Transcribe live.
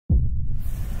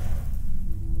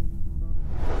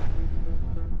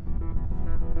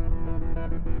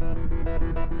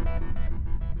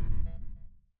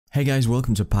Hey guys,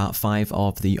 welcome to part 5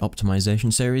 of the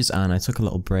optimization series, and I took a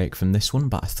little break from this one,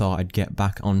 but I thought I'd get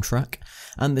back on track.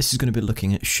 And this is going to be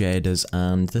looking at shaders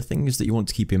and the things that you want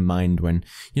to keep in mind when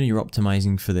you're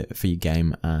optimizing for your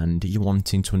game and you're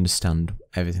wanting to understand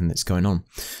everything that's going on.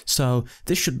 So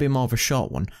this should be more of a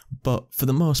short one, but for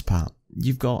the most part,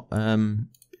 you've got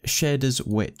shaders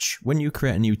which, when you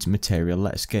create a new material,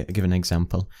 let's give an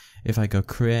example. If I go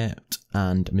create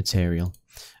and material,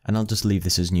 and I'll just leave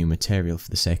this as new material for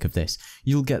the sake of this,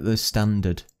 you'll get the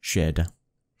standard shader,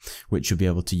 which you'll be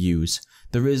able to use.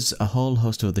 There is a whole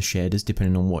host of other shaders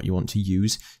depending on what you want to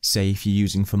use. Say if you're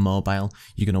using for mobile,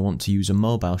 you're going to want to use a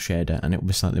mobile shader and it will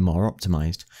be slightly more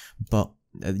optimized. But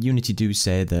Unity do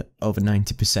say that over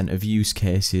 90% of use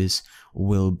cases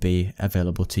will be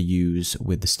available to use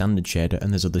with the standard shader,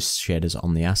 and there's other shaders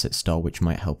on the asset store which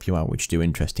might help you out, which do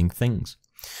interesting things.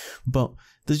 But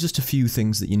there's just a few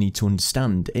things that you need to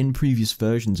understand. In previous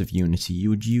versions of Unity, you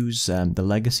would use the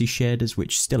legacy shaders,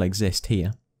 which still exist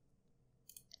here,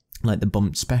 like the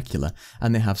bumped specular,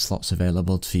 and they have slots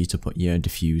available for you to put your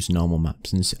diffuse normal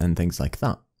maps and things like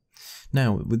that.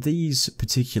 Now, with these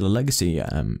particular legacy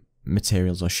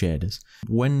materials or shaders,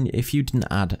 if you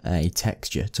didn't add a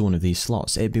texture to one of these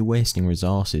slots, it'd be wasting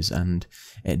resources and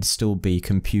it'd still be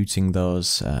computing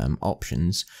those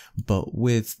options. But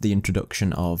with the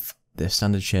introduction of the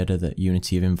standard shader that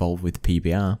Unity have involved with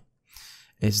PBR,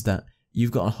 is that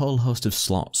you've got a whole host of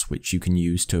slots which you can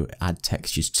use to add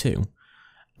textures to.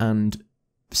 And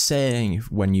say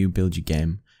when you build your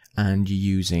game and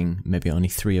you're using maybe only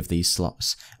 3 of these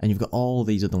slots and you've got all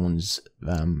these other ones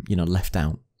left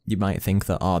out, you might think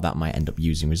that, oh, that might end up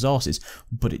using resources,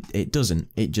 but it doesn't.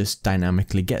 It just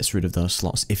dynamically gets rid of those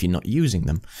slots if you're not using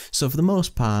them. So for the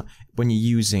most part, when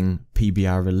you're using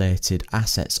PBR related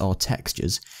assets or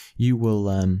textures, you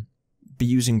will be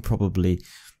using probably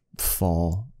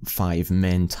 4-5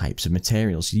 main types of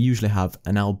materials. You usually have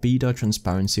an albedo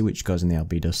transparency, which goes in the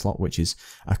albedo slot, which is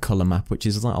a color map, which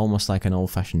is almost like an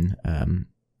old-fashioned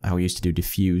how we used to do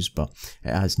diffuse, but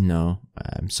it has no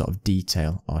sort of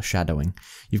detail or shadowing.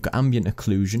 You've got ambient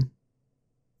occlusion,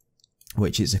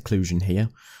 which is occlusion here,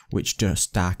 which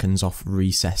just darkens off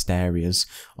recessed areas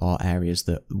or areas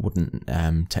that wouldn't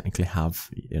technically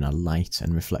have light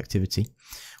and reflectivity.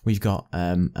 We've got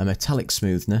a metallic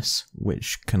smoothness,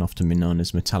 which can often be known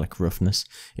as metallic roughness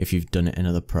if you've done it in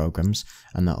other programs,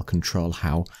 and that'll control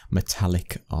how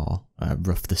metallic or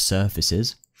rough the surface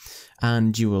is.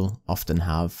 And you will often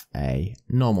have a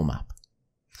normal map,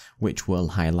 which will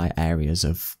highlight areas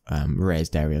of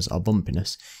raised areas or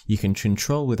bumpiness. You can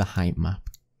control with a height map,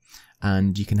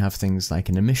 and you can have things like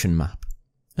an emission map.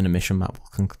 An emission map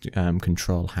will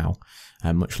control how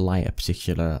much light a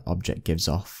particular object gives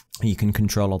off. You can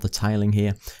control all the tiling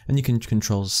here, and you can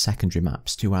control secondary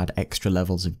maps to add extra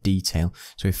levels of detail.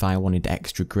 So if I wanted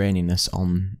extra graininess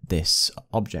on this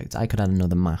object, I could add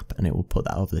another map and it will put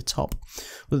that over the top.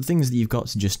 But the things that you've got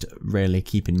to just really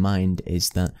keep in mind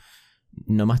is that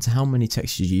no matter how many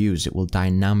textures you use, it will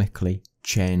dynamically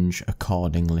change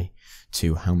accordingly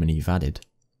to how many you've added.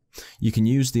 You can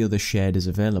use the other shaders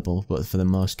available, but for the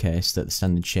most case that the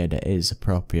standard shader is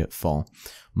appropriate for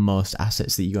most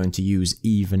assets that you're going to use,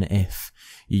 even if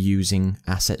you're using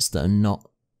assets that are not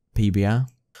PBR.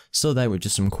 So there were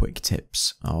just some quick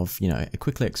tips of,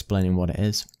 quickly explaining what it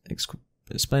is,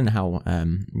 explaining how,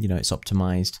 it's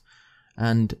optimized,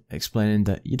 and explaining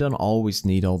that you don't always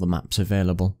need all the maps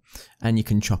available, and you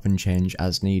can chop and change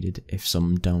as needed if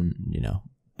some don't,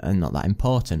 are not that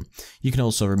important. You can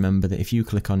also remember that if you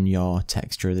click on your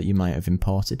texture that you might have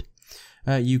imported,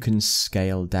 you can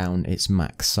scale down its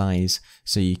max size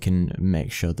so you can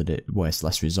make sure that it wastes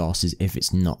less resources if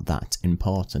it's not that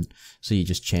important. So you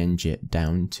just change it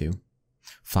down to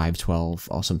 512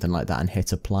 or something like that and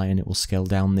hit apply, and it will scale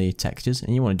down the textures.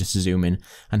 And you want to just zoom in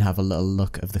and have a little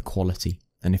look of the quality,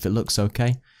 and if it looks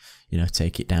okay,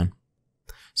 take it down.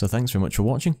 So thanks very much for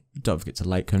watching. Don't forget to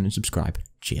like, comment and subscribe.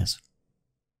 Cheers.